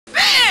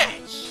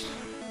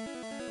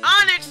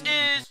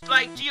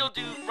like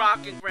Geodude,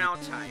 Rock, and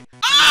Ground type.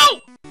 Oh!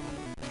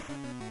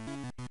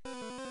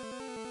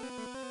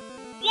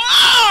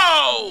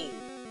 Whoa!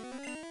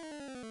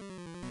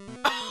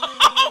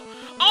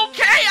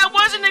 Okay, I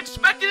wasn't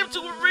expecting him to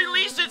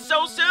release it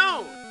so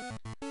soon.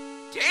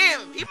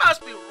 Damn, he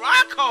must be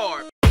rock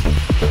hard.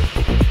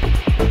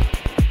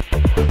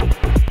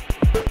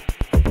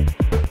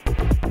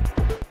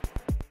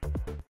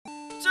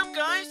 What's up,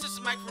 guys? This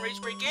is Mike from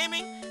Ragebreak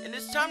Gaming, and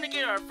it's time to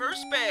get our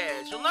first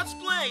badge. So let's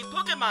play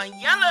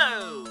Pokemon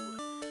Yellow.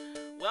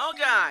 Well,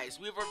 guys,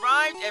 we've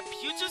arrived at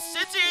Pewter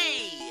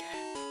City,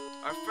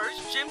 our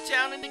first gym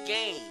town in the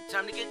game.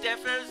 Time to get that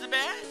first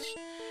badge.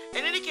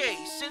 In any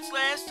case, since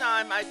last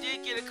time, I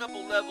did get a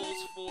couple levels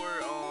for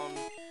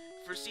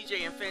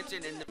CJ and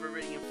Fenton in the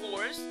Viridian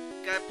Forest.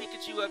 Got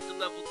Pikachu up to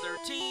level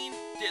 13.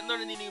 Didn't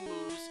learn any new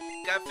moves.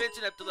 Got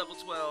Fenton up to level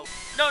 12.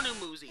 No new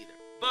moves either.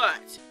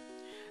 But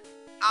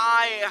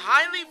I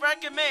highly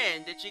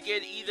recommend that you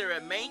get either a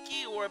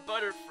Mankey or a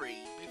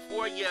Butterfree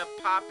before you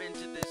pop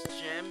into this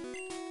gym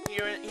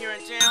here in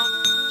town.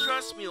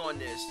 Trust me on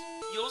this.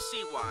 You'll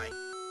see why.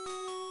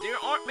 There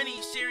aren't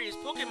many serious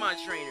Pokemon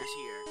trainers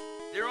here.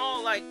 They're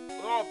all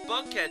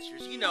bug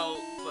catchers, you know,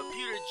 but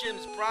Pewter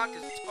Gym's Brock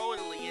is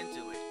totally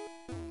into it.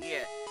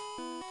 Yeah.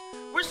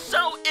 We're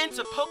so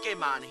into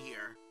Pokemon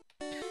here.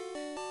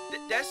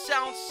 That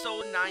sounds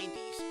so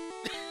 90s.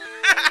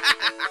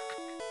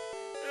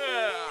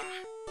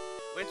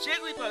 When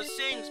Jigglypuff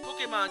sings,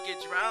 Pokemon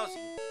get drowsy.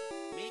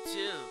 Me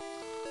too.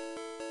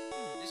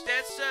 Is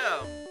that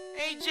so?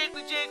 Hey,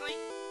 Jiggly.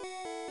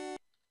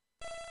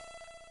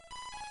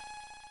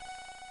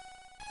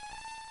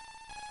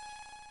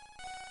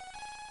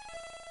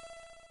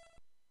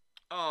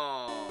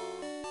 Oh.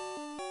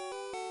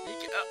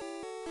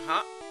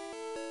 Huh?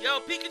 Yo,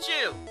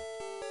 Pikachu!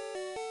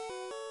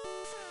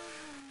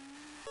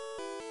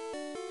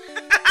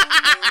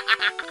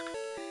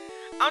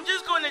 I'm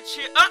just going to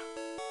chill.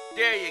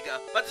 There you go.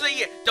 But say,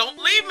 yeah, don't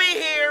leave me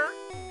here!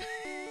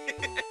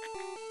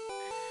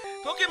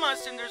 Pokemon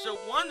Cinders are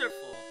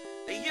wonderful.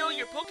 They heal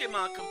your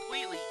Pokemon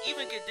completely,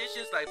 even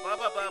conditions like blah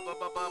blah blah blah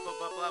blah blah blah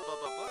blah blah blah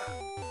blah blah.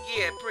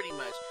 Yeah, pretty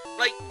much.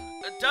 Like,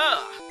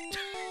 duh.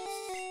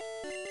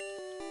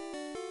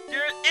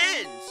 There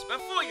ends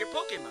before your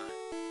Pokemon.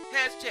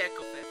 Hashtag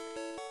Covfefe.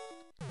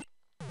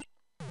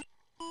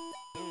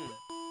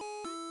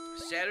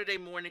 Saturday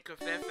morning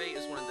Covfefe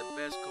is one of the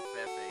best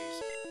Covfefes.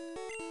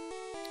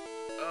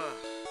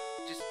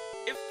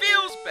 It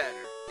feels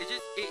better.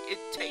 It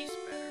tastes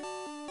better.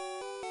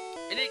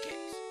 In any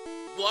case,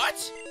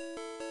 what?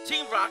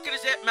 Team Rocket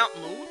is at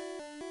Mt.Moon?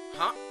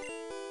 Huh?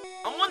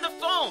 I'm on the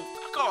phone.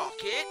 Fuck off,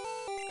 kid.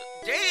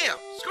 Damn.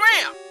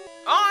 Scram.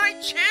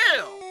 Alright,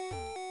 chill.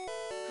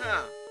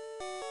 Huh.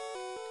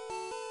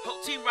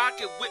 Hope Team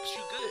Rocket whips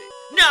you good.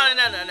 No.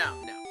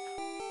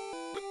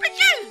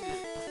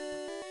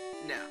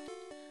 No.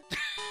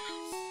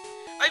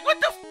 Like, what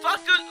the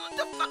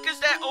fuck is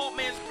that old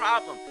man's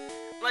problem?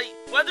 Like,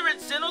 whether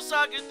it's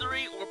Xenosaga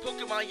 3 or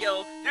Pokemon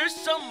Yellow, there's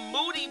some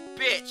moody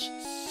bitch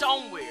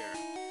somewhere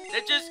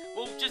that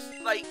will just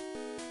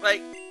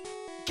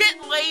get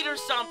laid or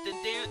something,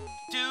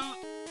 dude,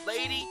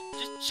 lady,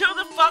 just chill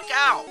the fuck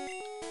out.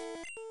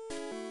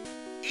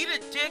 Eat a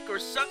dick or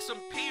suck some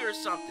pee or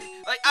something.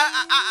 Like,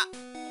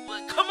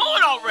 come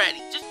on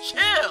already, just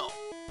chill.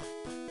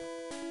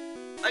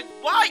 Like,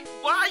 why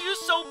are you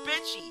so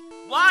bitchy?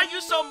 Why are you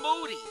so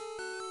moody?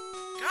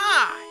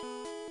 God.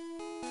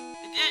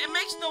 It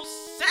makes no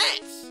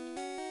sense.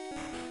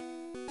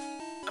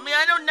 I mean,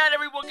 I know not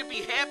everyone can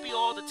be happy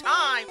all the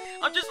time.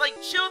 I'm just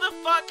like, chill the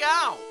fuck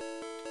out.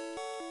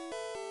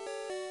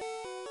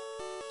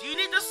 Do you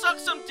need to suck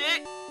some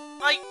dick?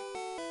 Like,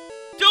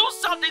 do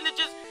something to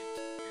just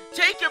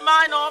take your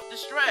mind off the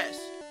stress.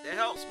 That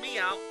helps me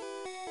out.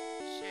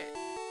 Shit.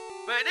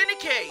 But in any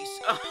case,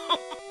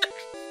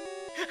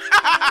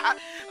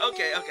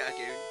 okay.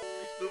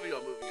 Moving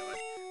on.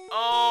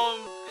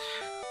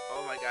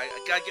 Oh my god,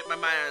 I gotta get my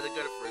mind out of the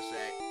gutter for a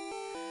sec.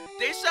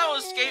 They sell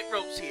escape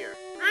ropes here.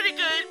 Pretty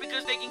good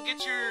because they can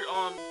get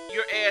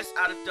your ass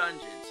out of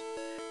dungeons.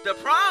 The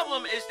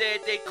problem is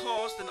that they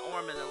cost an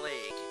arm and a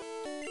leg.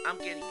 I'm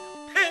getting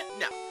them.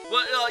 No.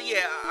 Well,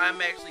 yeah,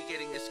 I'm actually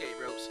getting escape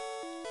ropes.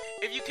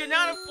 If you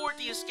cannot afford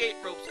the escape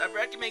ropes, I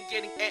recommend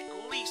getting at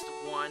least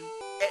one.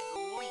 At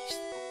least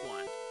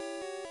one.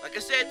 Like I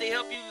said, they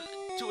help you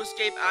to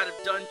escape out of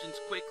dungeons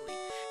quickly.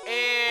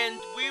 And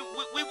we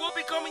will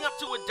be coming up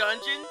to a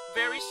dungeon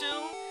very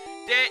soon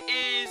that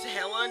is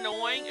hella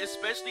annoying,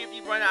 especially if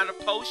you run out of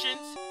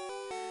potions.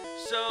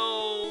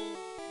 So,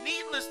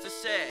 needless to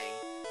say,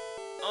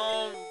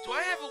 do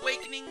I have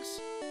awakenings?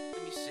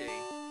 Let me see.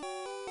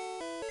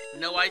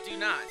 No, I do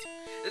not.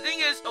 The thing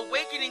is,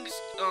 awakenings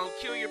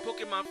cure your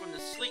Pokemon from the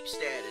sleep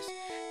status,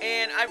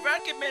 and I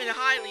recommend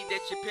highly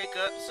that you pick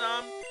up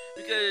some,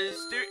 because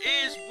there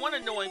is one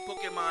annoying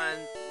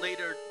Pokemon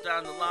later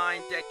down the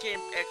line that can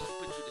actually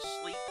put you to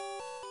sleep.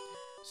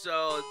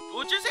 So,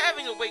 well, just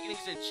having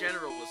awakenings in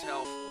general was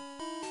helpful.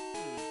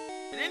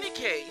 In any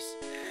case,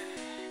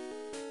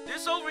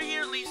 this over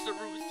here leads to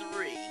Route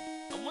 3.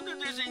 I wonder if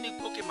there's any new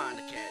Pokemon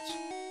to catch.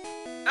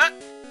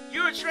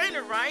 You're a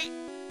trainer, right?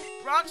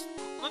 Brock's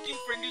looking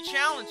for new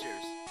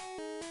challengers.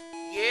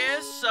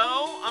 Yeah,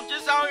 so? I'm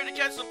just out here to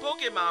catch some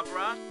Pokemon,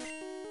 bruh.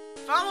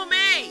 Follow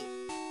me!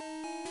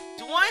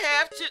 Do I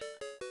have to?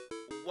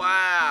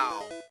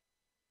 Wow.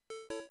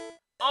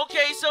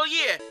 Okay, so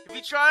yeah, if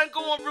you try and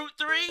go on Route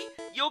 3,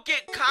 you'll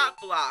get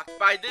cock-blocked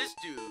by this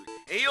dude,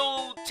 and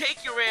he'll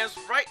take your ass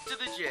right to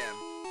the gym.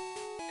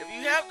 If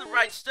you have the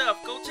right stuff,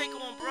 go take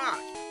on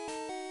Brock.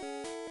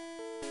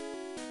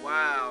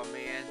 Wow,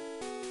 man.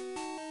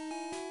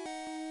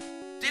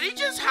 Did he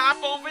just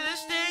hop over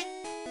this thing?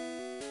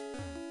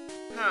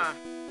 Huh.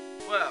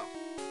 Well,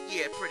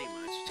 yeah, pretty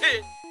much.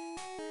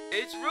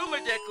 It's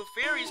rumored that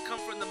Clefairies come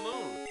from the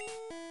moon.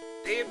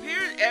 They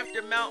appeared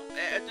after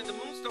the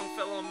moonstone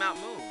fell on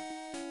Mt.Moon.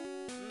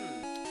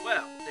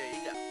 Well, there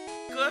you go.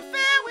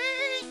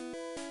 Clefairy!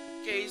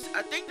 Okay, so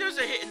I think there's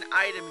a hidden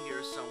item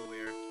here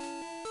somewhere.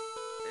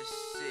 Let's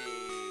see.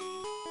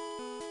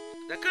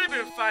 That could have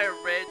been Fire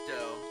Red,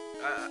 though.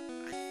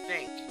 I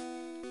think.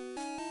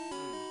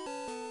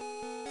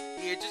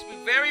 Yeah, just be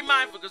very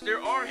mindful, because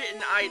there are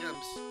hidden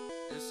items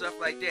and stuff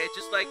like that.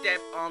 Just like that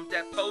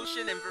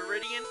potion in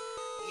Viridian.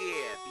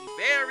 Yeah, be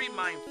very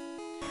mindful.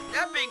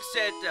 That being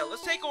said, though,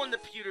 let's take on the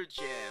Pewter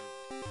Gym.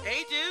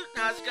 Hey, dude,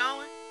 how's it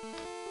going?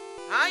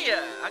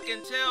 Hiya, I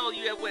can tell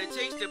you have what it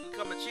takes to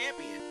become a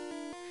champion.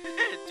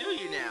 Do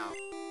you now?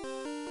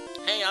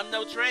 Hey, I'm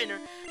no trainer,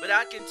 but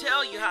I can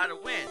tell you how to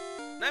win.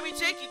 Let me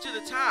take you to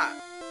the top.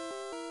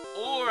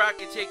 Or I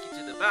can take you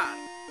to the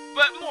bottom.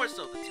 But more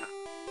so the top.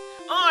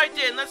 Alright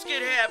then, let's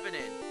get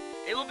happening.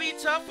 It will be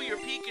tough for your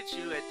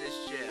Pikachu at this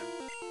gym.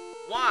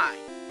 Why?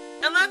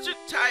 Electric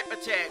type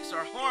attacks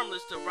are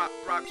harmless to Brock's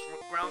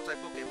ground type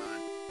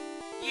Pokemon.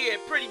 Yeah,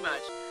 pretty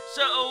much.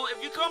 So,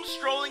 if you come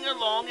strolling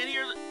along and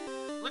you're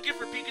looking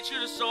for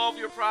Pikachu to solve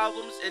your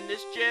problems in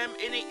this gym,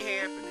 it ain't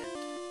happening.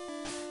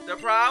 The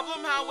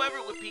problem,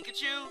 however, with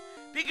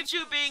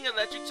Pikachu being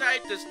electric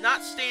type does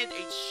not stand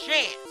a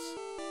chance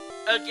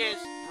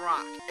against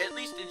Brock, at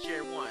least in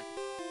Gen 1.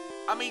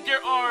 I mean,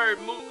 there are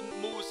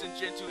moves in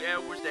Gen 2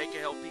 Edwards that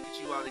can help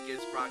Pikachu out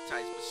against Brock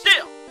types, but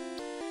still!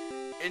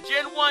 In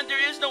Gen 1,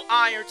 there is no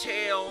Iron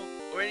Tail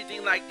or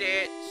anything like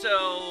that,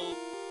 so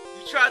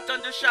you try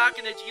Thunder Shock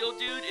and a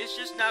Geodude, it's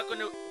just not going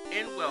to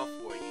end well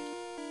for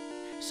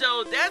you.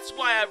 So that's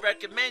why I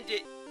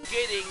recommended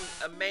getting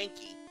a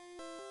Mankey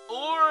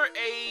or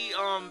a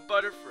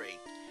Butterfree.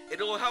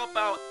 It'll help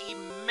out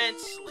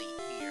immensely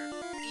here.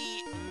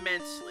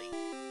 Immensely.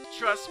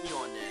 Trust me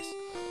on this.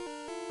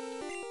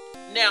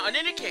 Now, in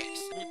any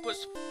case, let me put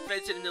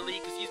Fenton in the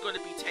lead because he's going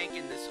to be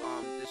tanking this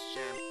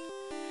gym.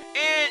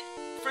 And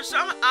for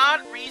some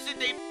odd reason,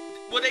 they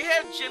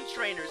have gym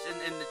trainers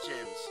in the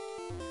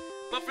gyms.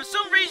 But for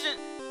some reason,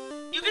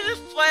 you can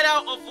just flat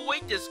out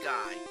avoid this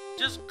guy.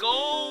 Just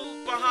go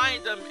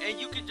behind him and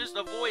you can just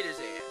avoid his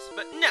ass.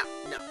 But no.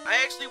 I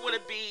actually want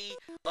to be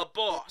a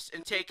boss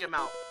and take him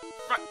out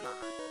front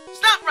line.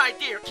 Stop right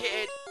there,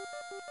 kid.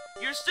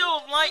 You're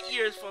still light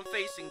years from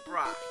facing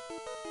Brock.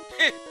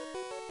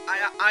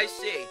 I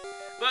see.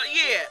 But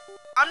yeah,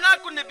 I'm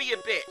not going to be a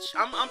bitch.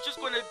 I'm just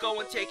going to go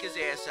and take his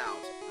ass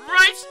out.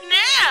 Right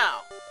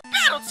now!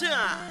 Battle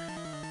time!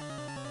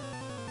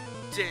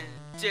 Dun,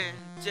 dun,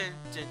 dun,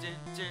 dun, dun,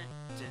 dun,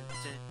 dun,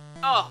 dun.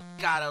 Oh,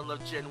 God, I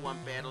love Gen 1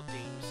 battle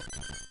themes.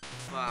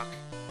 Fuck.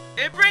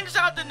 It brings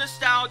out the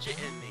nostalgia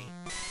in me.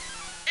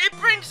 It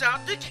brings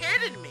out the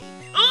kid in me.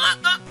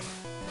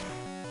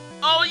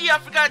 Oh, yeah, I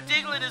forgot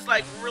Diglett is,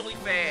 like, really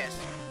fast.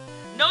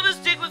 Notice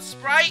Diglett's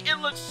sprite? It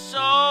looks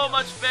so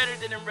much better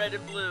than in Red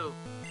and Blue.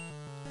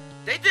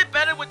 They did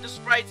better with the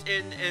sprites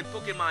in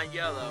Pokemon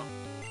Yellow.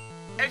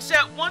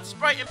 Except one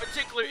sprite in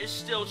particular is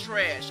still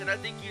trash, and I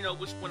think you know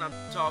which one I'm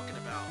talking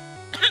about.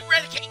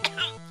 Eradicate!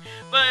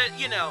 But,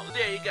 you know,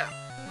 there you go.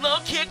 Low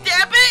kick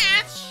that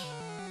bitch!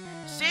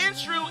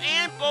 Sandshrew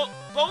and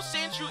both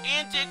Sandshrew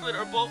and Diglett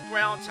are both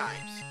ground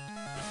types.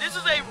 This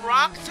is a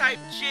rock type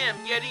gym,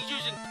 yet he's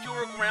using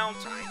pure ground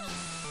types.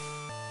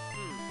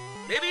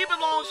 Maybe he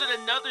belongs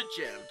in another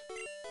gym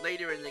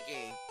later in the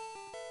game.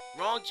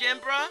 Wrong gym,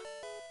 bruh?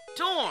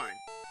 Torn.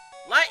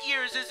 Light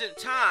years isn't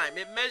time,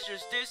 it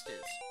measures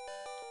distance.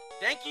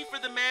 Thank you for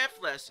the math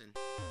lesson.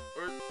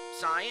 Or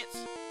science?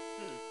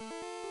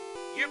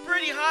 You're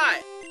pretty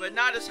hot, but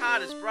not as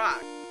hot as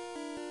Brock.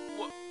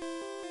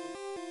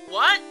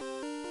 What?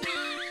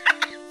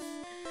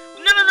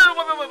 No,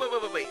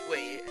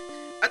 wait.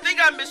 I think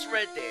I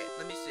misread that.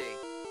 Let me see.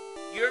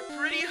 You're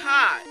pretty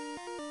hot,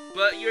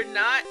 but you're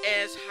not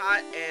as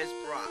hot as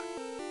Brock.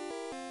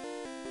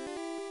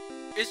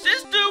 Is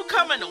this dude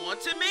coming on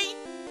to me?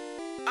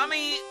 I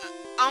mean,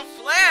 I'm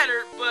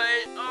flattered,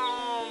 but,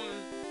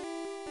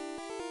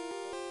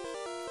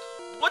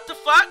 what the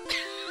fuck?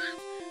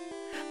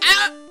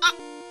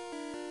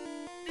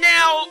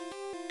 Now,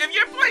 if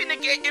you're playing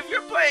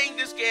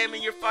this game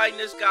and you're fighting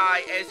this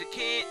guy as a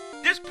kid,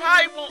 this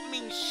probably won't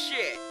mean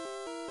shit.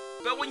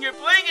 But when you're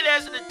playing it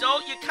as an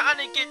adult, you kind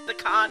of get the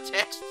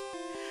context.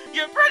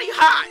 You're pretty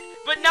hot,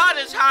 but not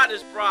as hot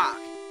as Brock.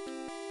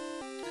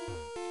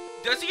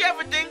 Does he have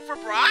a thing for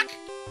Brock?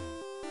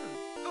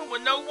 Oh,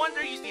 well, no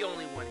wonder he's the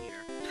only one here.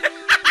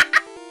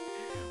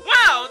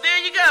 Well,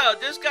 there you go.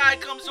 This guy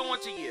comes on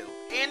to you.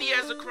 And he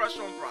has a crush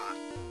on Brock.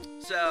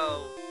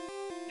 So,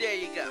 there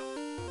you go.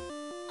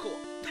 Cool.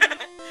 In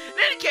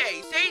any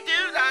case, hey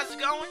dude, how's it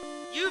going?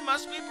 You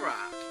must be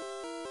Brock.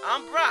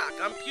 I'm Brock.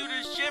 I'm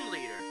Pewter's gym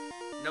leader.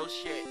 No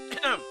shit.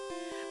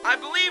 I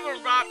believe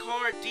in rock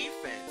hard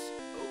defense.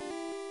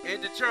 Oh.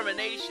 And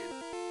determination.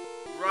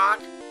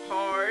 Rock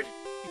hard.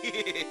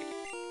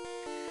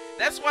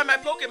 That's why my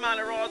Pokemon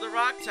are all the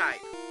rock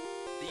type.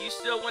 Do you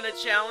still want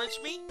to challenge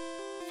me?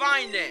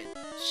 Fine then.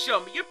 Show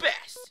me your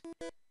best.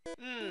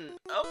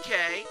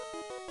 Okay.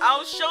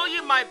 I'll show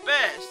you my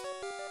best.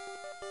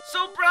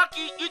 So,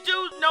 Brocky, you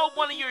do know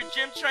one of your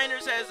gym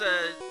trainers has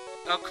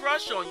a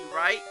crush on you,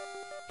 right?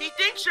 He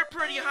thinks you're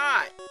pretty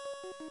hot.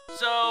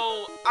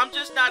 So, I'm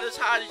just not as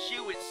hot as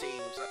you, it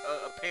seems,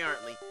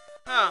 apparently.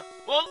 Huh.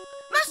 Well,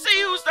 let's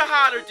see who's the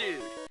hotter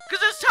dude.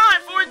 Because it's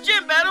time for a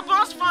gym battle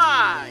boss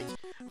fight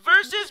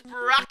versus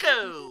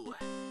Brocco.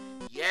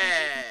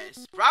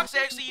 Yes. Brock's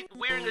actually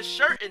wearing a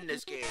shirt in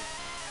this game.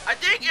 I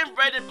think in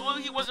red and blue,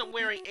 he wasn't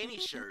wearing any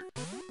shirt.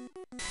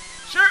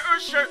 Shirt or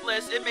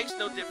shirtless, it makes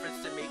no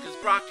difference to me, because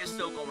Brock is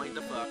still going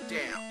the fuck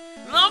down.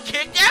 Low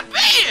kick that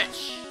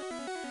bitch!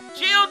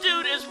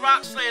 Geodude is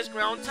rock /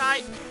 ground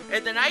type,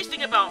 and the nice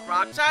thing about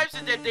rock types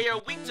is that they are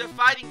weak to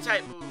fighting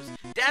type moves.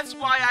 That's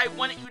why I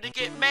wanted you to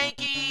get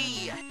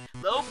Mankey!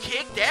 Low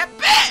kick that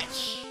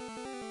bitch!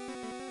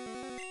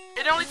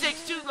 It only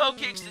takes 2 low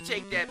kicks to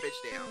take that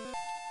bitch down.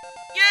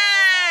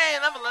 Yay!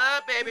 Level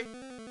up, baby.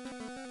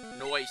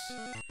 Nice.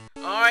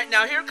 Alright,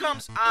 now here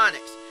comes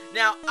Onyx.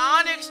 Now,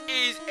 Onyx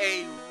is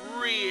a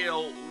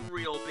real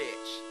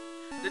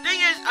bitch. The thing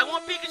is, I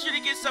want Pikachu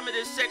to get some of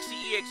this sexy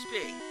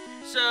EXP.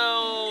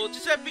 So,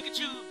 just have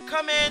Pikachu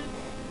come in,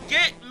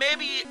 get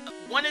maybe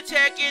 1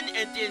 attack in,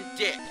 and then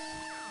dip.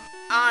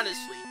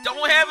 Honestly,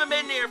 don't have him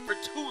in there for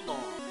too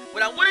long.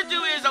 What I want to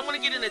do is, I want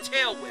to get in a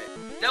tail whip.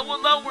 That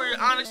will lower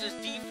Onyx's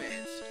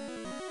defense.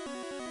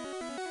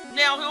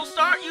 Now, he'll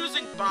start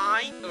using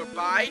Bind, or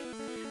Bide.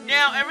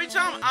 Now, every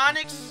time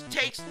Onyx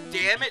takes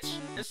damage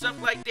and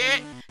stuff like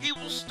that, he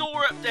will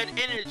store up that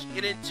energy,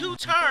 and in 2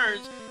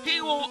 turns,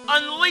 he will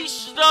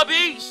unleash the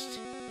beast!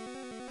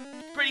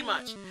 Pretty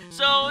much.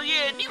 So,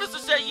 yeah, needless to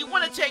say, you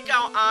want to take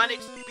out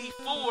Onyx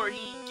before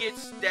he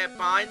gets that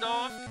bind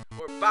off,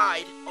 or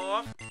bide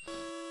off.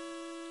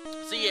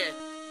 So, yeah,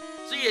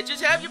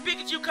 just have your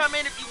Pikachu come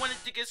in if you wanted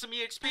to get some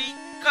EXP.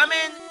 Come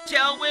in,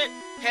 tail whip,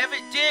 have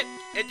it dip,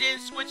 and then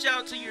switch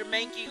out to your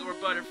Mankey or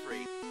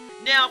Butterfree.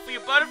 Now, for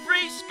your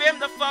Butterfree, spam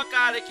the fuck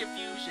out of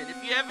Confusion.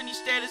 If you have any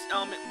status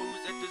element moves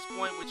at this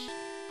point, which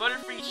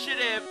Butterfree should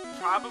have,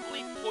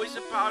 probably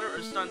Poison Powder or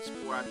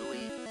Sunspore, I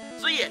believe.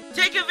 So yeah,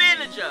 take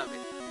advantage of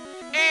it.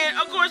 And,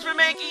 of course, for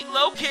Mankey,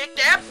 low kick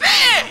that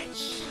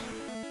bitch!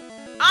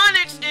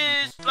 Onyx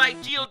is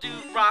like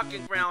Geodude, rock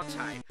and ground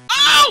type.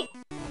 Oh!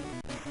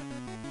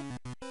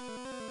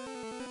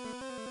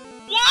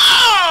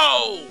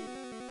 Whoa!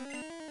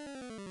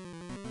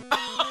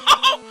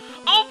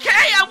 Okay,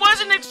 I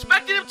wasn't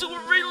expecting him to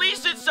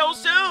release it so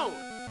soon.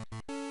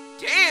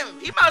 Damn,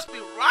 he must be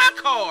rock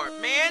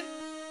hard, man.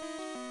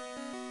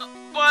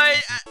 But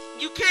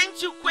you came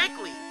too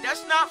quickly.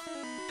 That's not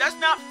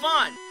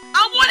fun.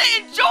 I want to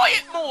enjoy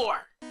it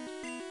more.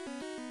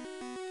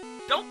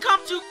 Don't come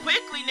too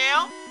quickly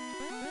now.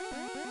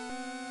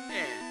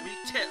 Man,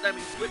 let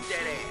me whip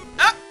that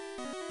ass.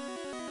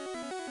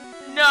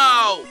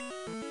 No!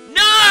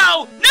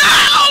 No!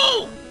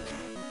 No!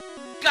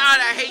 God,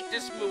 I hate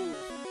this move.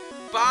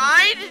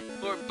 Bide,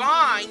 or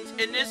bind,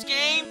 in this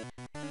game,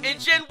 in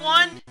Gen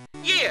 1,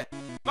 yeah,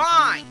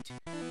 bind,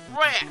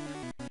 wrap,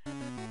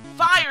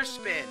 fire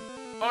spin,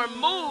 are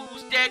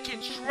moves that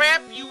can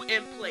trap you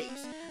in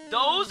place.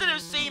 Those that have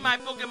seen my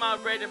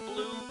Pokemon Red and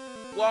Blue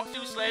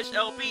walkthrough /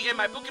 LP and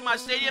my Pokemon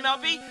Stadium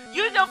LP,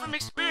 you know from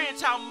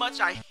experience how much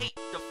I hate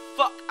the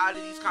fuck out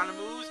of these kind of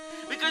moves,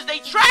 because they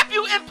trap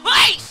you in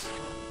place!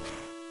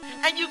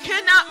 And you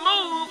cannot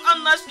move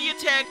unless the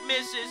attack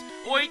misses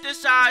or he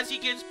decides he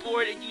gets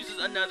bored and uses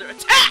another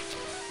attack.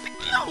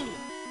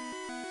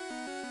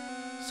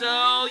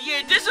 So,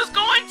 yeah, this is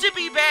going to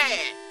be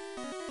bad.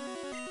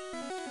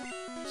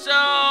 So,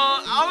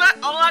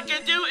 all I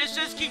can do is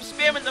just keep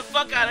spamming the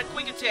fuck out of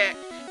Quick Attack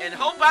and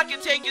hope I can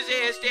take his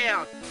ass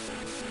down.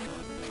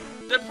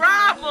 The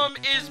problem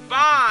is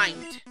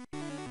Bind.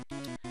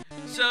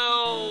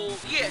 So,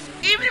 yeah,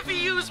 even if you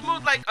use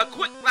moves like a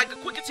quick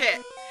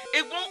attack,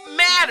 it won't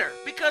matter,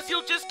 because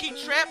he'll just keep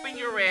trapping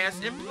your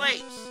ass in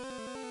place.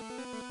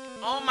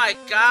 Oh my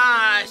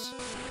gosh.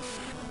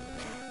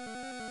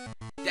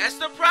 That's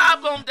the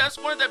problem. That's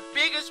one of the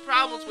biggest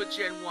problems with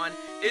Gen 1,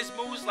 is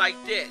moves like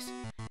this.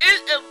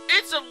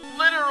 It's a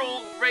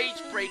literal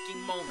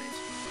rage-breaking moment.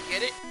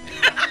 Get it?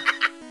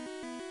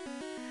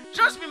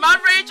 Trust me, my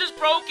rage is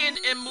broken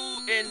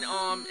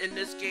in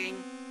this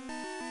game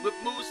with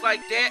moves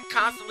like that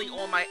constantly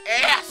on my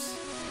ass.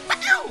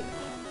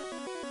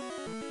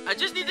 I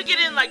just need to get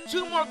in like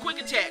 2 more quick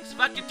attacks. If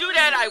I can do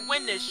that, I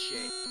win this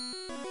shit.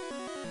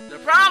 The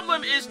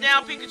problem is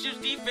now Pikachu's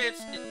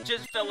defense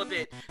just fell a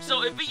bit.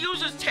 So if he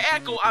uses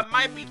Tackle, I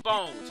might be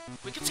boned.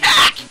 Quick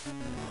attack!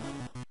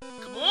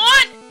 Come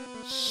on!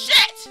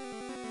 Shit!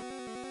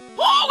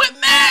 Oh, it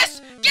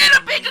missed! Get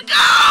him,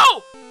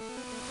 Pikachu!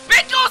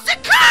 Pikachu!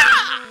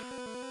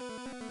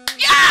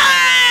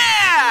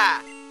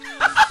 Yeah!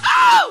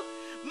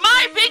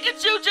 My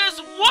Pikachu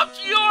just whooped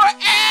your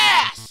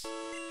ass!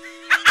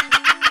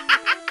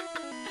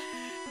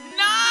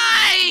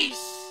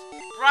 Nice!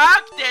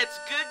 Brock, that's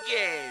good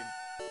game.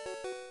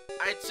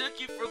 I took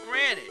you for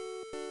granted.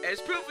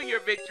 As proof of your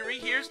victory,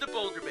 here's the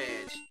Boulder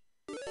Badge.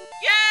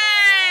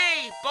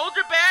 Yay!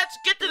 Boulder Badge,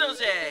 get to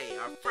those A!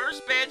 Our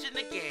first badge in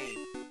the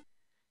game.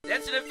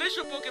 That's an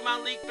official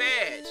Pokemon League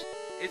badge.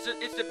 It's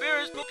the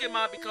bearer's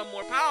Pokemon become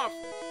more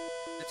powerful.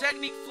 The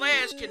technique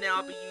Flash can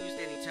now be used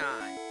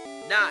anytime.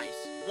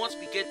 Nice. Once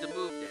we get the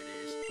move, that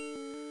is.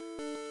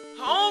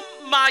 Oh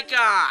my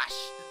gosh!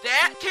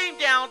 That came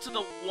down to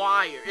the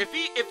wire. If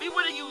he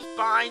would have used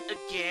Bind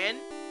again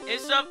and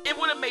stuff, it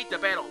would have made the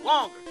battle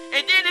longer.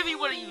 And then if he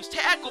would have used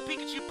Tackle,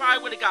 Pikachu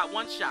probably would have got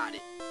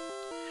one-shotted.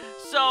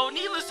 So,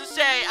 needless to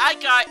say, I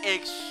got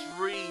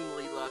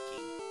extremely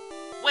lucky.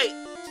 Wait.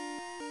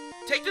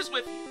 Take this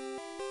with you.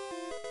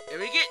 And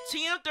we get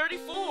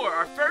TM34,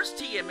 our first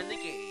TM in the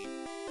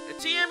game. A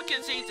TM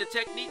contains a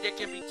technique that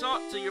can be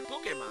taught to your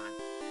Pokemon.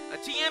 A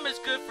TM is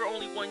good for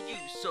only one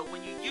use, so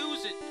when you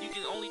use it, you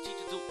can only teach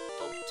it to a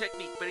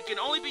technique, but it can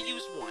only be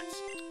used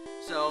once.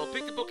 So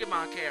pick the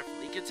Pokemon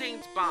carefully. It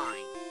contains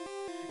Bind.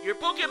 Your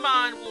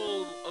Pokemon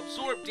will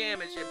absorb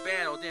damage in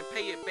battle, then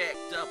pay it back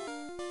double.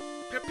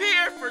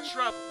 Prepare for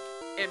trouble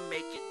and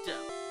make it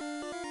double.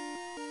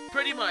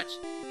 Pretty much,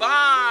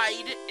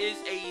 Bind is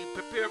a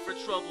prepare for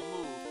trouble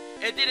move,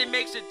 and then it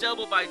makes it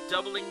double by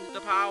doubling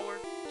the power.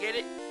 Get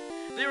it?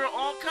 There are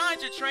all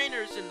kinds of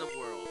trainers in the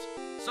world.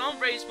 Some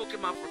raise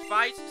Pokemon for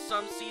fights,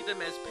 some see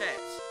them as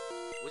pets.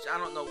 Which I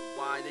don't know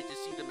why, they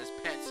just see them as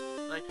pets.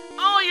 Like,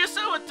 oh, you're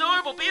so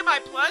adorable, be my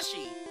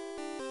plushie.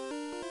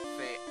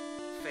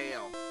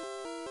 Fail.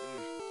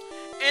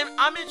 And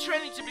I'm in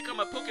training to become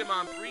a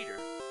Pokemon breeder.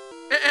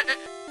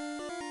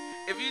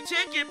 If you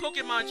take your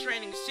Pokemon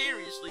training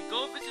seriously,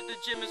 go visit the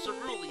gym in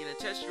Cerulean and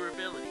test your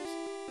abilities.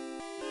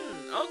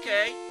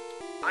 Okay.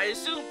 I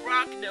assume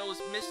Brock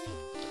knows Misty.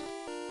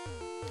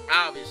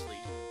 Obviously.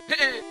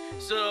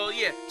 So,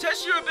 yeah,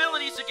 test your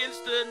abilities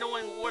against the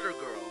annoying water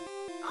girl.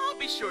 I'll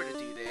be sure to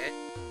do that.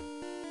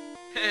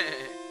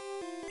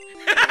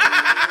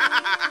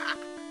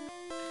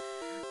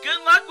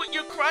 Good luck with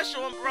your crush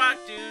on Brock,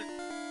 dude.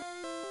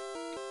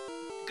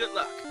 Good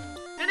luck.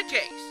 In any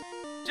case,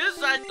 just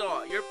as I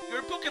thought, your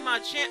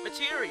Pokemon champ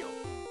material.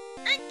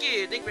 Thank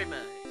you very much.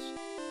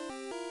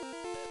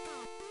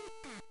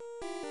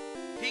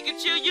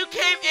 Pikachu, you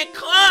came in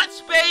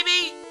clutch,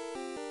 baby!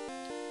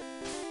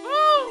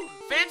 Woo!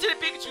 Fenton and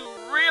Pikachu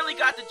really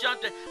got the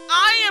jump there.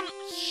 I am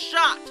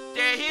shocked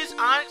that his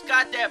Onix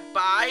got that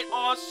bite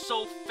off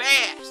so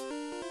fast.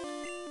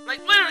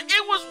 Like, literally,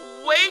 it was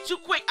way too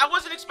quick. I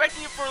wasn't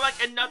expecting it for, like,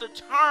 another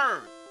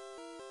turn.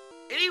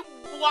 And he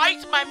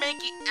wiped my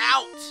Mankey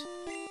out.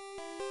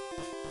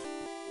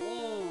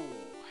 Ooh.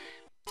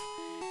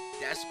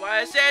 That's why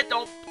I said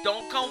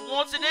don't come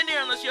waltzing in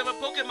there unless you have a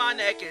Pokemon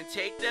that can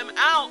take them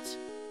out.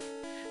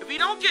 If you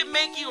don't get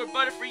Mankey or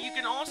Butterfree, you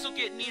can also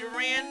get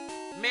Nidoran.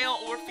 Male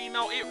or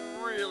female, it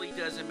really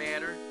doesn't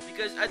matter,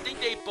 because I think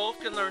they both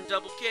can learn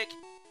Double Kick,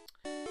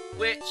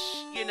 which,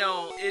 you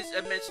know, is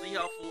immensely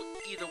helpful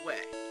either way.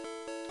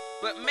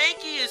 But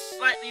Mankey is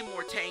slightly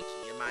more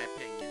tanky, in my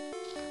opinion.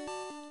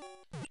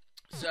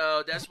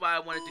 So, that's why I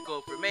wanted to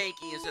go for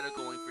Mankey instead of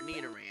going for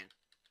Nidoran.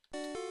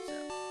 So,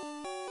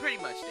 pretty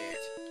much that.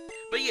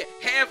 But yeah,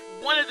 have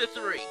one of the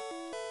three.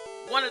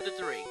 One of the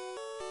three.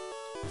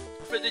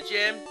 For the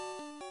gym.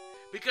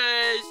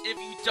 Because if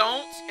you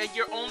don't, and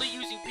you're only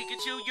using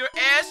Pikachu, your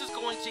ass is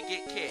going to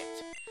get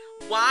kicked.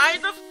 Why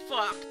the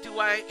fuck do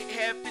I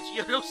have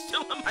Pidgeotto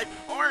still in my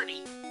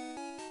party?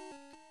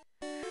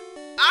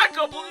 I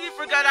completely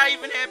forgot I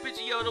even had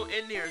Pidgeotto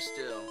in there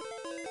still.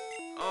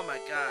 Oh my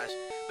gosh.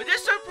 But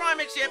this is a prime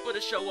example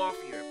to show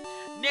off here.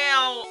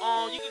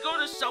 Now, you can go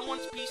to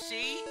someone's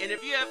PC, and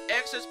if you have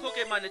excess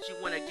Pokemon that you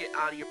want to get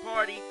out of your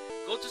party,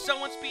 go to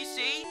someone's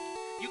PC,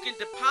 you can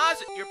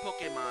deposit your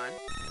Pokemon.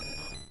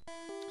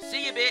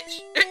 See ya,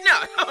 bitch.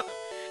 No.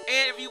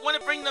 And if you want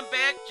to bring them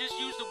back, just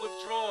use the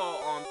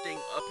withdrawal thing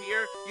up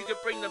here. You can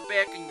bring them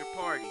back in your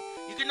party.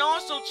 You can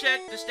also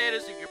check the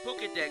status of your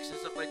Pokedex and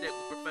stuff like that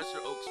with Professor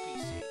Oak's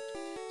PC.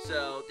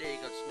 So, there you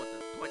go. Just want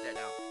to point that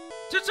out.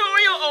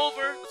 Tutorial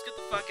over. Let's get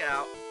the fuck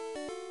out.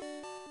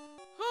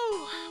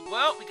 Whew.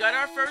 Well, we got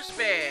our first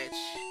badge.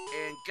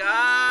 And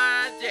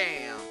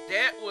goddamn,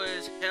 that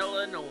was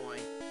hella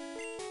annoying.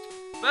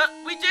 But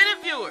we did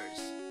it,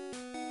 viewers.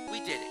 We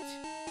did it.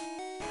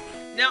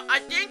 Now, I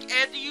think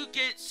after you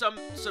get some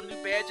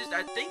new badges,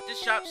 I think the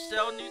shops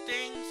sell new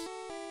things.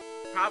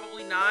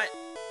 Probably not.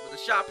 Well, the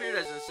shop here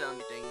doesn't sell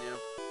anything new.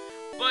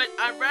 But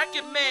I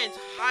recommend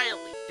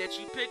highly that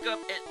you pick up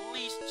at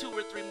least 2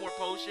 or 3 more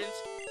potions.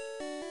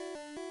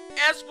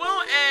 As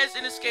well as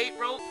an escape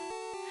rope.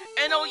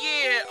 And oh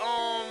yeah,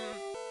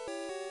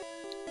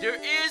 there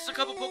is a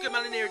couple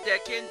Pokemon in there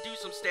that can do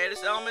some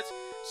status elements.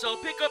 So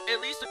pick up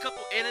at least a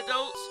couple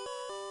antidotes,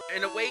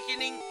 an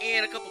awakening,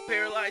 and a couple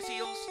paralyzed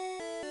heals.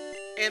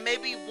 And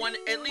maybe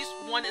at least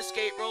one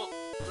escape rope,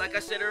 like I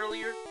said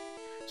earlier.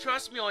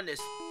 Trust me on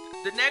this.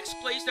 The next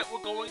place that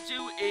we're going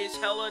to is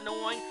hella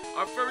annoying.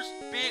 Our first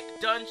big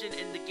dungeon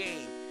in the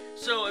game.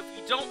 So if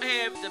you don't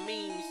have the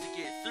means to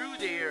get through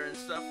there and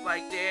stuff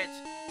like that,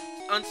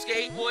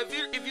 unscathed. Well, if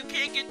you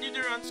can't get through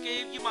there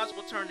unscathed, you might as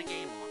well turn the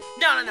game on.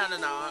 No.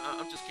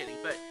 I'm just kidding.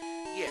 But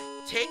yeah,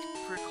 take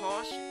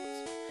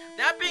precautions.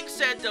 That being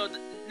said, though,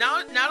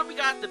 now that we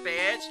got the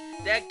badge,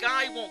 that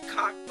guy won't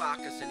cock block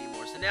us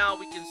anymore. So now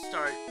we can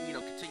start,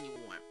 continue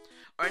on.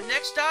 Our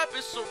next stop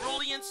is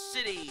Cerulean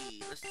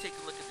City. Let's take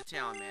a look at the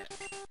town map.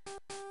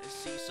 Let's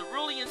see,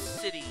 Cerulean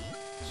City.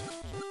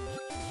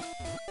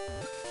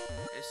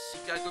 Let's see,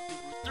 gotta go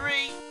through Route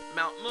 3,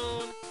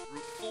 Mt.Moon,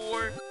 Route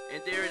 4,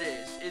 and there it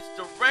is. It's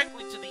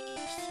directly to the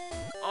east.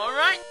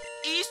 Alright,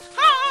 east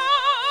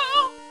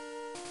ho!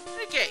 In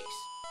the case.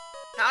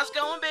 How's it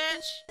going,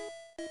 bitch?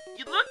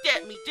 You looked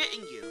at me,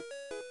 didn't you?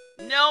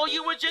 No,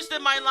 you were just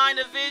in my line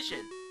of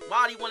vision.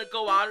 Why, do you want to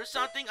go out or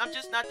something? I'm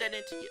just not that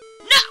into you.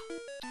 No!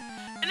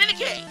 In any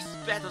case,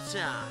 battle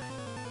time.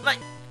 Like,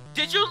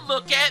 did you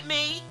look at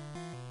me?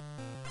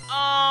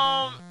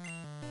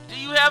 Do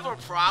you have a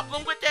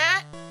problem with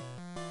that?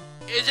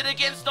 Is it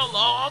against the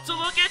law to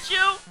look at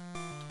you?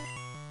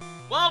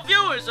 Well,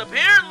 viewers,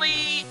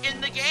 apparently in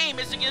the game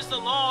it's against the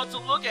law to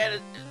look at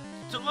a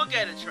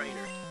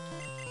trainer.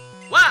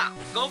 Wow,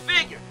 go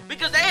figure.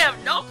 Because they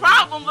have no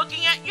problem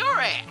looking at your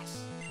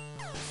ass.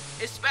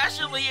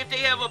 Especially if they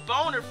have a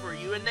boner for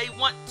you and they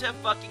want to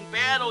fucking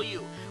battle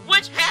you.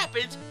 Which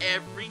happens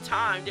every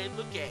time they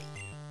look at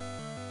you.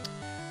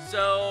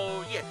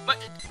 So, yeah. But,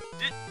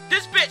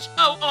 this bitch,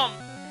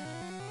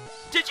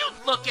 did you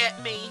look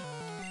at me?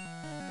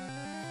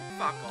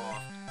 Fuck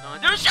off.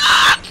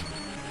 Thundershock!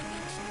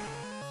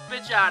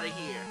 Bitch out of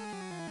here.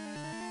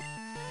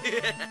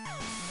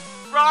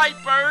 Fried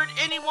bird,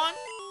 anyone?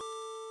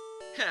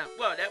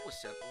 Well, that was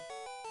simple.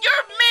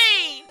 You're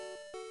mean!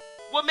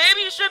 Well,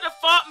 maybe you shouldn't have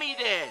fought me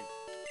then.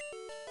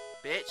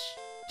 Bitch.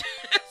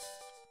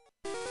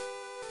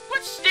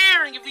 Quit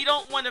staring if you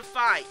don't want to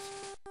fight.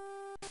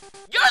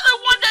 You're the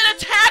one that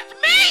attacked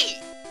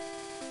me!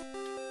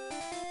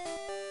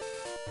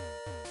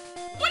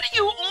 What are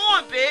you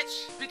on,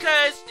 bitch?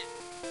 Because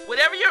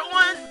whatever you're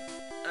on,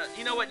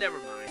 you know what? Never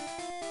mind.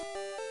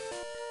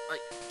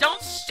 Like,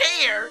 don't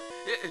stare.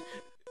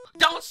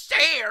 Don't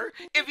stare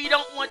if you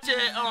don't want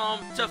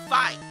to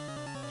fight.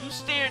 You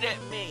stared at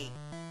me.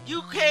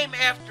 You came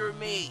after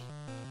me.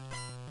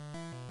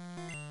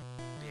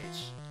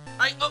 Bitch.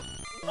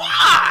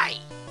 Why?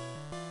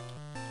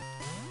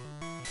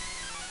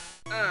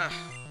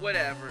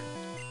 Whatever.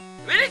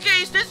 In any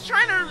case, this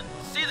trainer,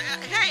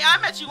 hey, I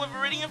met you in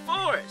Viridian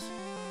Forest.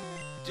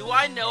 Do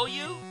I know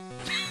you?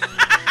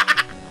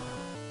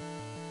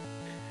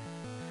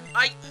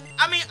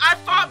 I mean, I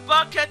fought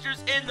bug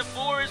catchers in the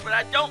forest, but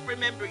I don't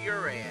remember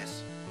your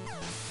ass.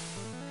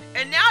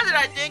 And now that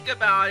I think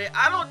about it,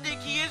 I don't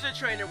think he is a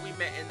trainer we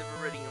met in the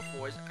Viridian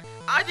Forest.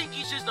 I think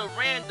he's just a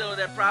rando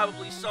that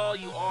probably saw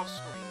you off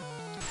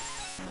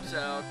screen.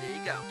 So, there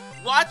you go.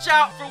 Watch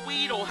out for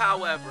Weedle,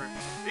 however,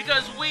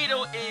 because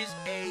Weedle is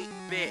a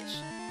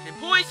bitch. And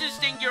poison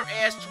sting your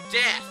ass to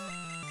death.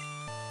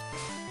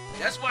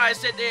 That's why I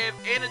said they have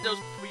antidotes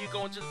before you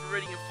go into the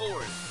Viridian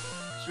Forest.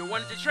 You're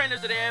one of the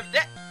trainers that have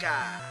that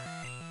guy.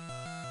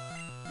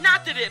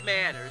 Not that it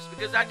matters,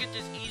 because I could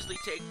just easily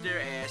take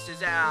their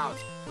asses out.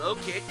 Low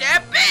kick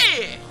that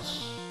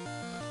bitch!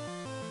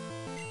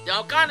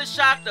 Now I'm kinda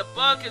shocked the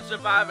bug can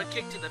survive a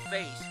kick to the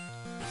face.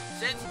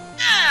 Since,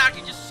 I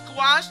can just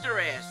squash their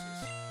asses.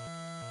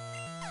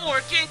 Or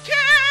can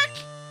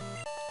kick!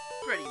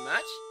 Pretty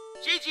much.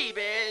 GG,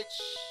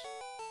 bitch.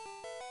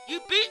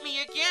 You beat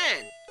me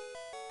again.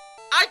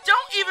 I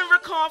don't even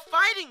recall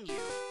fighting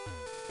you.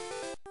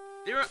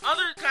 There are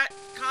other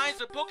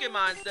kinds of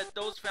Pokemon that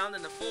those found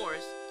in the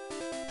forest.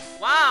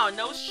 Wow,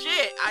 no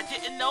shit. I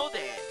didn't know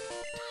that.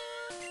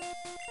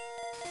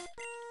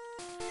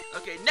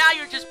 Okay, now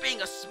you're just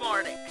being a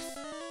smartass.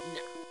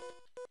 No.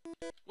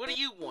 What do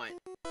you want?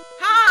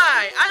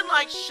 Hi, I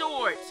like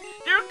shorts.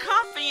 They're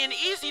comfy and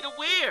easy to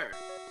wear.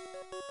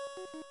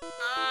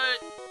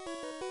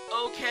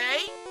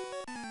 Okay.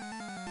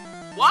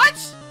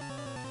 What?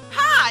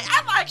 Hi,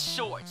 I like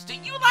shorts. Do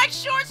you like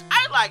shorts?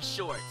 I like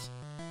shorts.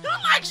 Who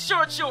likes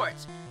short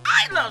shorts?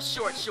 I love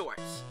short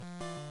shorts.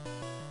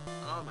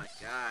 Oh my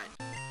god.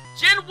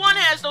 Gen 1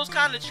 has those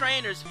kind of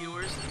trainers,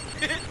 viewers.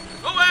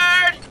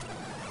 Forward!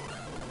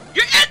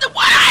 You're in the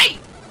way!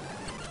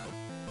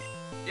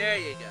 There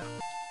you go.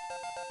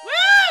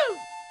 Woo!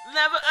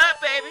 Level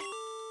up, baby.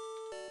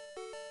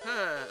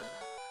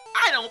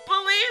 I don't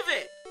believe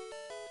it.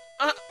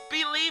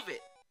 Believe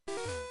it.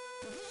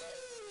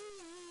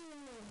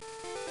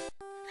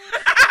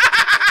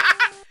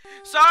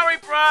 Sorry,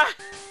 bruh.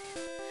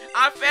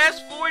 I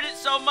fast forwarded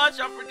so much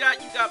I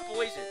forgot you got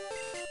poisoned.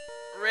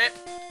 Rip.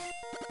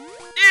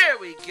 There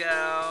we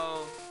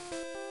go.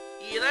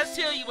 Yeah, let's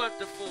heal you up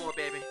to 4,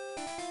 baby.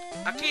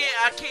 I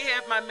can't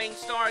have my main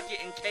star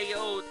getting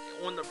KO'd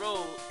on the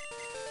road.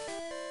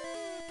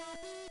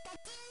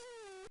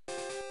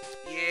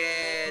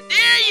 Yeah,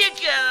 there you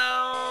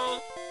go.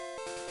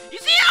 You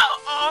see how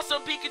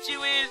awesome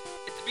Pikachu is?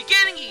 At the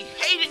beginning, he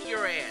hated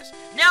your ass.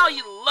 Now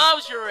he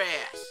loves your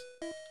ass.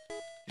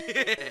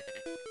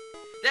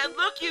 That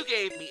look you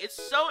gave me, it's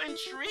so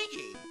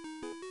intriguing.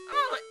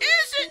 Oh,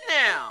 is it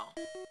now?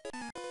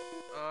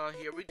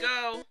 Here we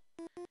go.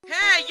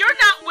 Hey, you're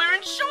not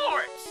wearing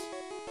shorts!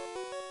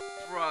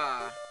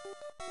 Bruh.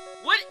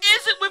 What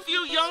is it with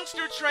you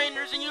youngster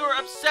trainers and your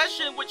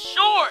obsession with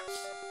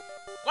shorts?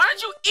 Why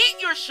don't you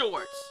eat your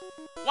shorts?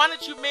 Why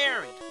don't you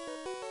marry?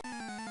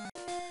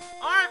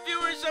 Alright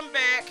viewers, I'm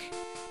back.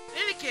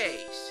 In any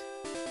case,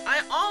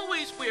 I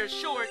always wear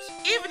shorts,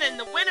 even in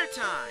the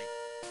wintertime.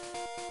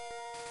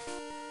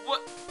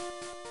 What?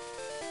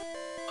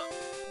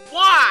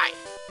 Why?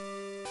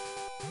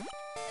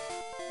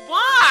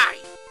 Why?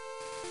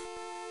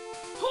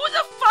 Who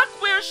the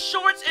fuck wears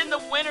shorts in the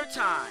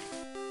wintertime?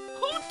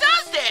 Who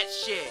does that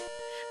shit?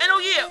 And oh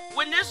yeah,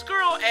 when this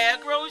girl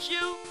aggroes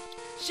you,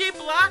 she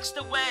blocks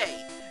the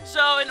way.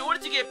 So in order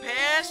to get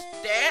past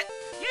that,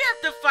 you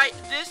have to fight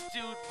this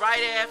dude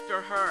right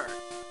after her.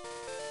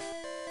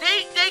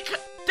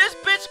 This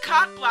bitch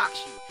cock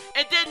blocks you,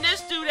 and then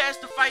this dude has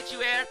to fight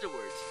you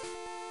afterwards.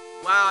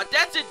 Wow,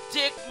 that's a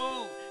dick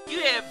move. You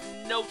have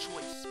no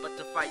choice but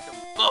to fight them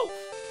both.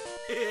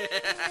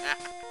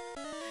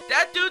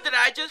 That dude that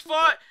I just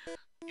fought,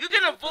 you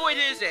can avoid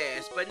his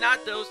ass, but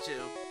not those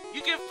two.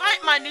 You can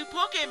fight my new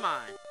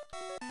Pokemon.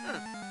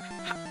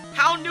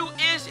 How new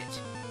is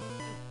it?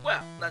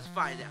 Well, let's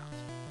find out.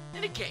 In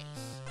any case,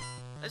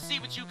 let's see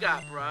what you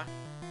got, bruh.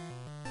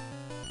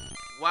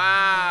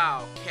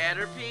 Wow,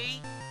 Caterpie?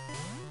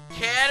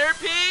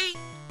 Caterpie?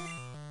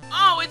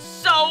 Oh, it's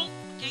so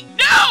fucking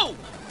new!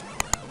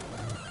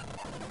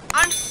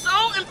 I'm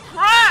so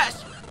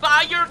impressed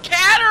by your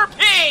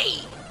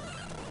Caterpie!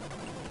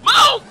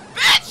 Move,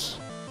 bitch!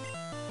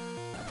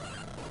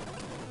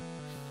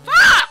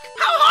 Fuck!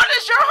 How hard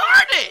is your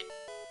hearted?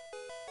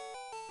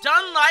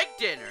 Done like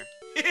dinner.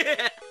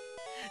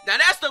 Now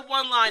that's the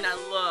one line I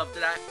love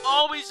that I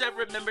always have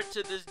remembered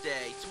to this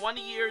day,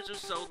 20 years or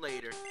so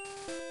later.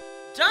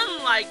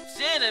 Done like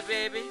dinner,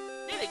 baby.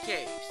 In any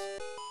case.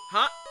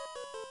 Huh?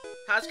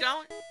 How's it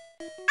going?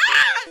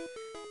 Ah!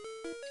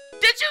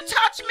 Did you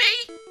touch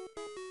me?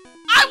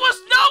 I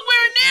was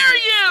nowhere near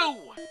you!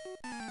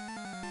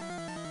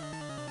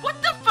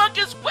 What the fuck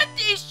is with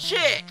these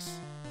chicks?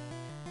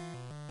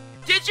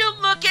 Did you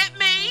look at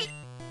me?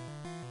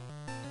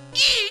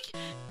 Eek!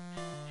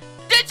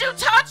 Did you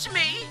touch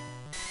me?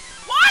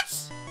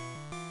 What?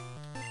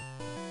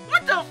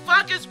 What the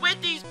fuck is with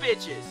these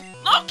bitches?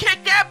 Low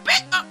kick that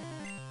bitch!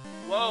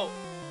 Whoa.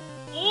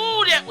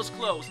 Ooh, that was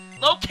close.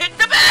 Low kick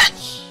the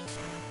bitch!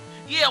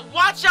 Yeah,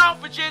 watch out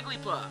for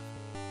Jigglypuff.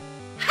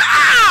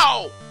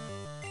 How?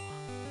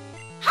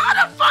 How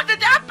the fuck did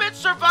that bitch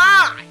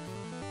survive?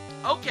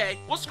 Okay,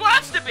 well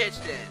scratch the bitch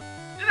then.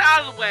 Get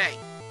out of the way.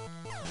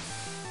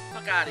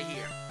 Fuck out of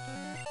here.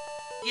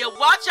 Yeah,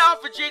 watch out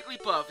for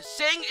Jigglypuff.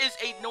 Sing is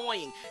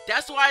annoying.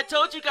 That's why I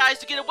told you guys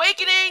to get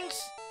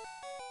Awakenings.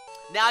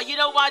 Now you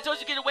know why I told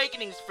you to get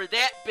Awakenings, for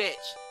that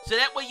bitch. So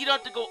that way you don't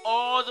have to go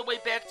all the way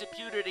back to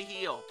Pewter to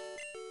heal.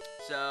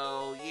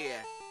 So,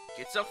 yeah.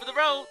 Get some for the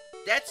road.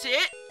 That's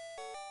it?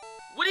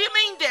 What do you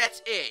mean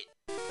that's it?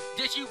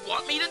 Did you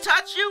want me to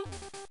touch you?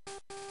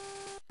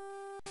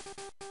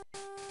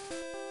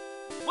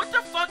 What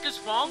the fuck is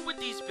wrong with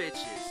these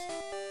bitches?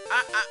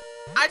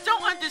 I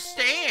don't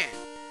understand.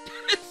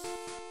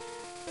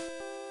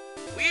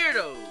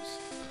 Weirdos.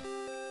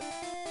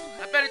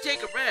 I better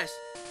take a rest.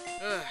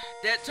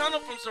 That tunnel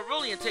from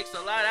Cerulean takes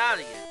a lot out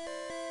of you.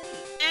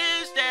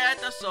 Is that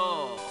the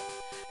soul?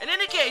 In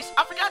any case,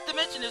 I forgot to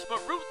mention this,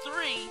 but Route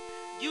 3,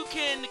 you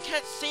can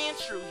catch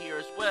Sandshrew here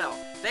as well.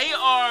 They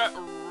are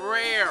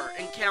rare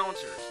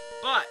encounters,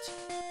 but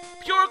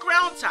pure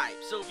ground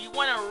type. So if you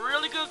want a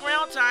really good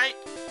ground type,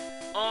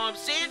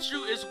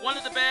 Sandshrew is one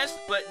of the best,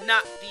 but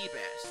not the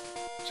best.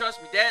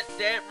 Trust me, that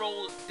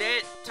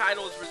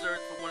title is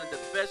reserved for one of the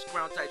best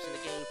ground types in the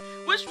game,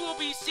 which we'll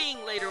be seeing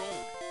later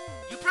on.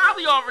 You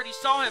probably already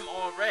saw him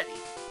already.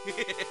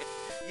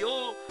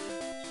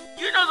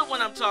 You know the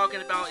one I'm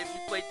talking about if you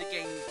played the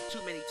game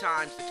too many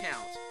times to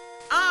count.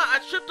 I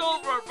tripped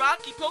over a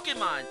rocky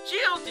Pokemon,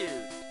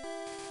 Geodude.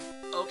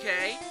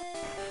 Okay.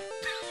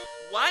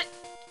 What?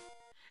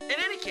 In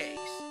any case,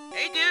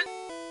 hey dude.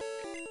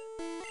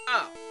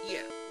 Oh,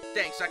 yeah.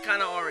 Thanks, I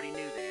kinda already knew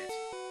that.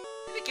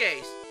 In any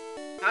case,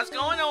 how's it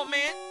going, old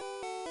man?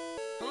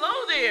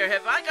 Hello there,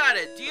 have I got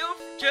a deal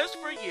just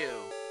for you?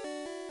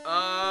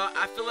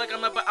 I feel like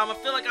I'm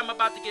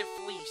about to get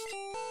fleeced.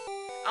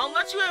 I'll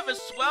let you have a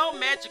swell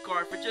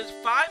Magikarp for just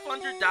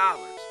 $500.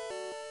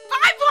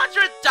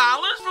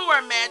 $500 for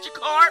a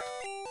Magikarp?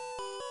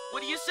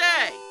 What do you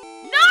say?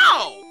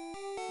 No!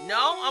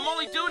 No, I'm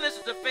only doing this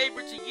as a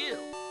favor to you.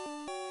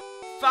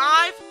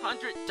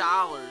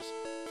 $500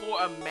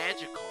 for a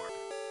Magikarp.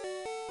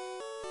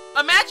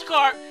 A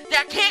Magikarp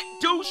that can't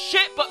do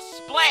shit but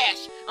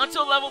splash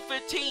until level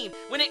 15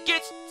 when it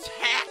gets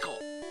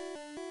tackled.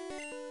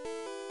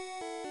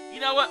 You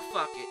know what?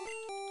 Fuck it.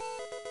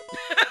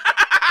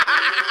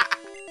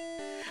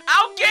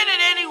 I'll get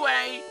it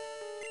anyway.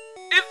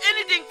 If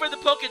anything for the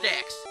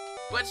Pokedex.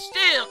 But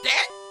still,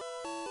 that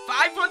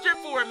 500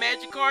 for a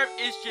Magikarp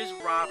is just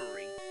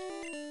robbery.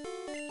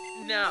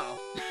 No.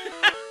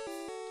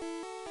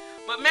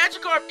 But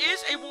Magikarp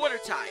is a water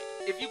type.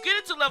 If you get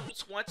it to level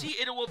 20,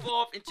 it'll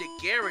evolve into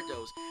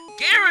Gyarados.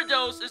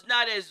 Gyarados is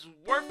not as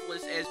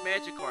worthless as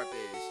Magikarp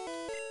is.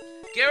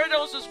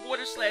 Gyarados is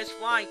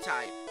water/flying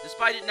type,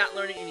 despite it not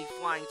learning any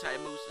flying type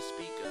moves to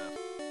speak of.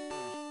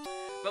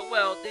 But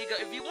well, there you go.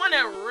 If you want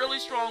a really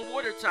strong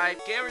water type,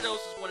 Gyarados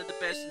is one of the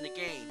best in the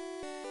game.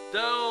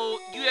 Though,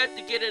 you have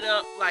to get it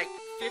up like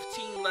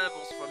 15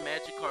 levels for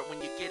Magikarp when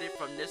you get it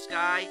from this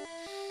guy.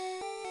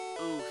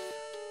 Oof.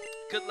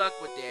 Good luck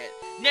with that.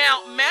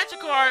 Now,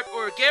 Magikarp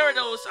or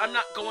Gyarados, I'm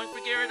not going for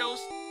Gyarados.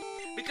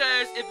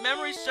 Because if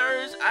memory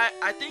serves,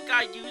 I think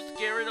I used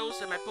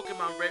Gyarados in my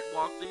Pokemon Red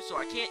walkthrough, so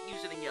I can't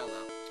use it in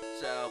Yellow.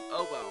 So,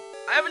 oh well.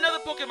 I have another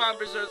Pokemon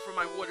reserved for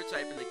my water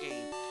type in the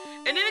game.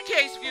 In any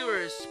case,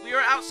 viewers, we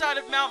are outside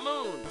of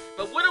Mt.Moon,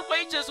 but what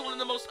awaits us is one of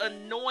the most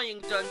annoying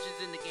dungeons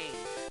in the game.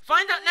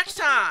 Find out next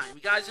time.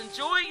 You guys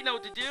enjoy, you know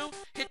what to do.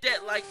 Hit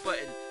that like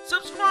button.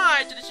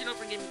 Subscribe to the channel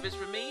for gaming vids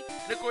from me.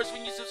 And of course,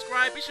 when you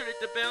subscribe, be sure to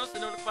hit the bells to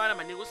notify of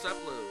my newest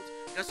uploads.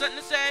 Got something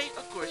to say?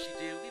 Of course you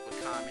do. Leave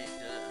a comment,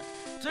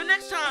 Till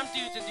next time,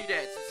 dudes and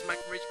dudettes, this is Mike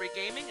from Ragebreak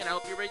Gaming, and I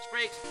hope your rage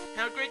breaks.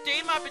 Have a great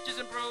day, my bitches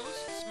and bros.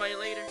 Smell you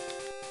later.